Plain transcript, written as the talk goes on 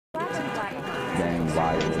gang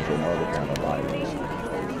violence and other kind of violence.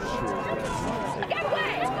 Get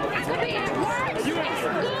away! I could be at work, at school,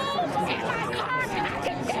 in my car, and I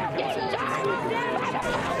can still get shot by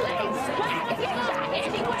the police. I can get shot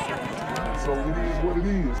anywhere. So it is what it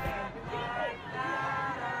is.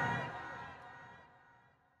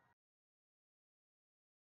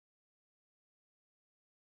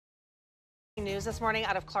 News this morning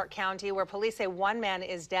out of Clark County, where police say one man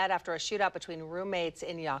is dead after a shootout between roommates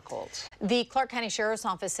in Yacolt. The Clark County Sheriff's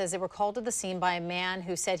Office says they were called to the scene by a man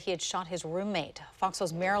who said he had shot his roommate. Fox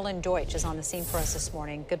 4's Marilyn Deutsch is on the scene for us this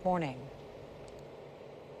morning. Good morning.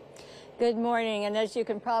 Good morning, and as you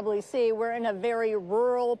can probably see, we're in a very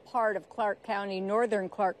rural part of Clark County, northern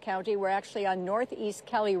Clark County. We're actually on Northeast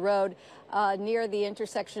Kelly Road, near the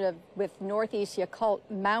intersection with Northeast Yacolt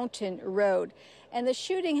Mountain Road. And the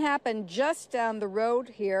shooting happened just down the road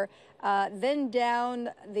here, then down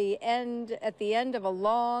at the end of a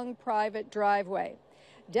long private driveway.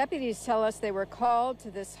 Deputies tell us they were called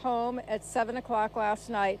to this home at 7 o'clock last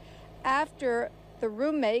night after the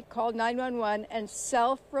roommate called 911 and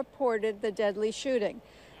self-reported the deadly shooting.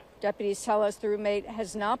 Deputies tell us the roommate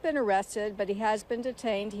has not been arrested, but he has been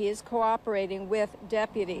detained. He is cooperating with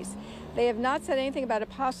deputies. They have not said anything about a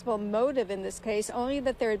possible motive in this case, only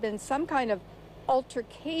that there had been some kind of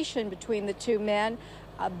altercation between the two men.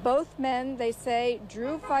 Both men, they say,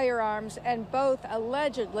 drew firearms and both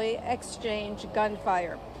allegedly exchanged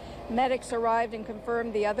gunfire. Medics arrived and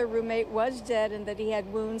confirmed the other roommate was dead and that he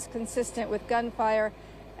had wounds consistent with gunfire.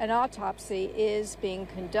 An autopsy is being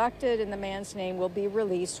conducted and the man's name will be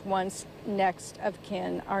released once next of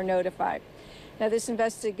kin are notified. Now, this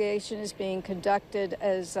investigation is being conducted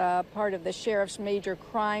as part of the Sheriff's Major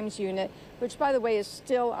Crimes Unit, which, by the way, is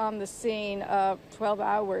still on the scene 12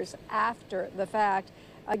 hours after the fact.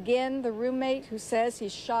 Again, the roommate who says he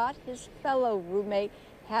shot his fellow roommate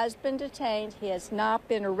has been detained. He has not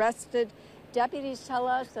been arrested. Deputies tell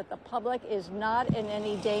us that the public is not in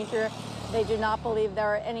any danger. They do not believe there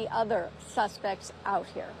are any other suspects out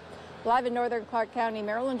here. Live in northern Clark County,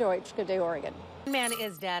 Marilyn Deutsch, Good Day, Oregon. One man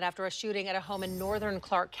is dead after a shooting at a home in northern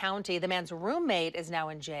Clark County. The man's roommate is now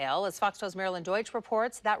in jail. As Fox 4's Marilyn Deutsch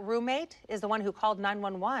reports, that roommate is the one who called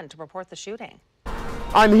 911 to report the shooting.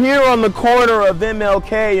 I'm here on the corner of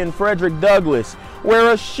MLK and Frederick Douglass,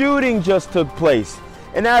 where a shooting just took place.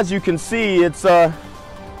 And as you can see, it's a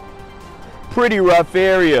pretty rough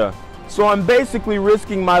area. So I'm basically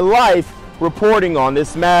risking my life reporting on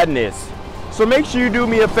this madness. So make sure you do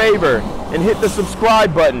me a favor and hit the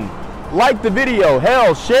subscribe button. Like the video,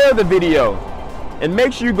 hell, share the video. And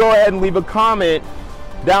make sure you go ahead and leave a comment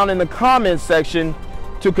down in the comments section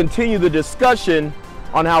to continue the discussion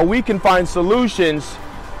on how we can find solutions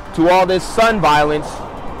to all this son violence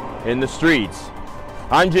in the streets.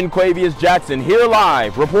 I'm Janquavius Jackson, here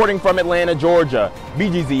live, reporting from Atlanta, Georgia,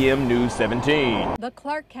 BGZM News 17. The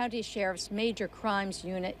Clark County Sheriff's Major Crimes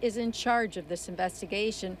Unit is in charge of this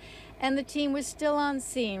investigation, and the team was still on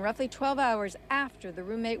scene roughly 12 hours after the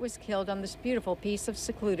roommate was killed on this beautiful piece of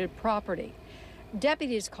secluded property.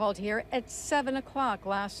 Deputies called here at 7 o'clock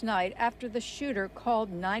last night after the shooter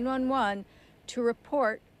called 911 to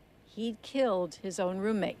report he'd killed his own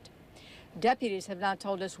roommate. Deputies have not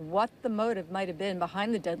told us what the motive might have been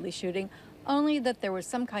behind the deadly shooting, only that there was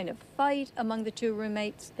some kind of fight among the two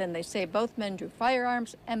roommates. Then they say both men drew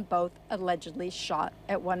firearms and both allegedly shot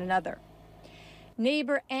at one another.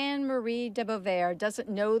 Neighbor Anne-Marie de Beauvais doesn't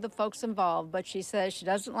know the folks involved, but she says she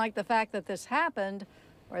doesn't like the fact that this happened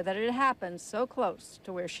or that it happened so close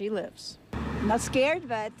to where she lives. Not scared,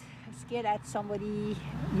 but scared that somebody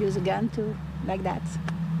use a gun to, like that,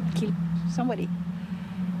 kill somebody.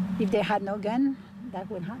 If they had no gun, that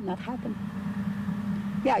would not happen.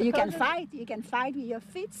 Yeah, you can fight with your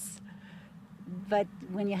fists, but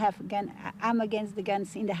when you have a gun, I'm against the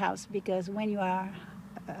guns in the house, because when you are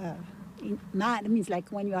mad, it means like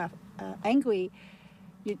when you are angry,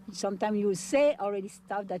 sometimes you say already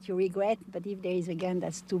stuff that you regret, but if there is a gun,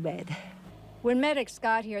 that's too bad. When medics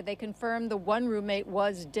got here, they confirmed the one roommate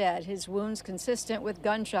was dead, his wounds consistent with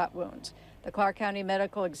gunshot wounds. The Clark County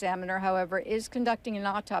Medical Examiner, however, is conducting an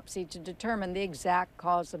autopsy to determine the exact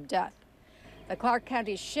cause of death. The Clark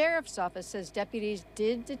County Sheriff's Office says deputies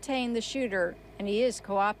did detain the shooter and he is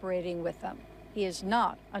cooperating with them. He is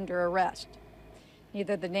not under arrest.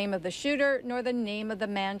 Neither the name of the shooter nor the name of the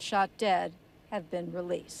man shot dead have been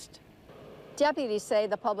released. Deputies say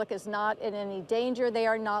the public is not in any danger. They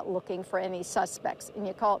are not looking for any suspects. In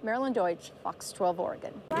Yacolt, Marilyn Deutsch, Fox 12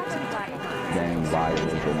 Oregon. Gang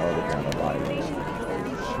violence and other kind of violence.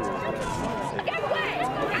 Get away!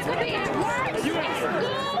 I could be at work, at school,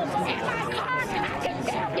 in my car, and I can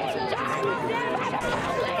still get shot by the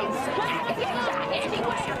police. I can get shot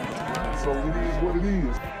So it is what it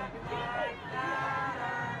is.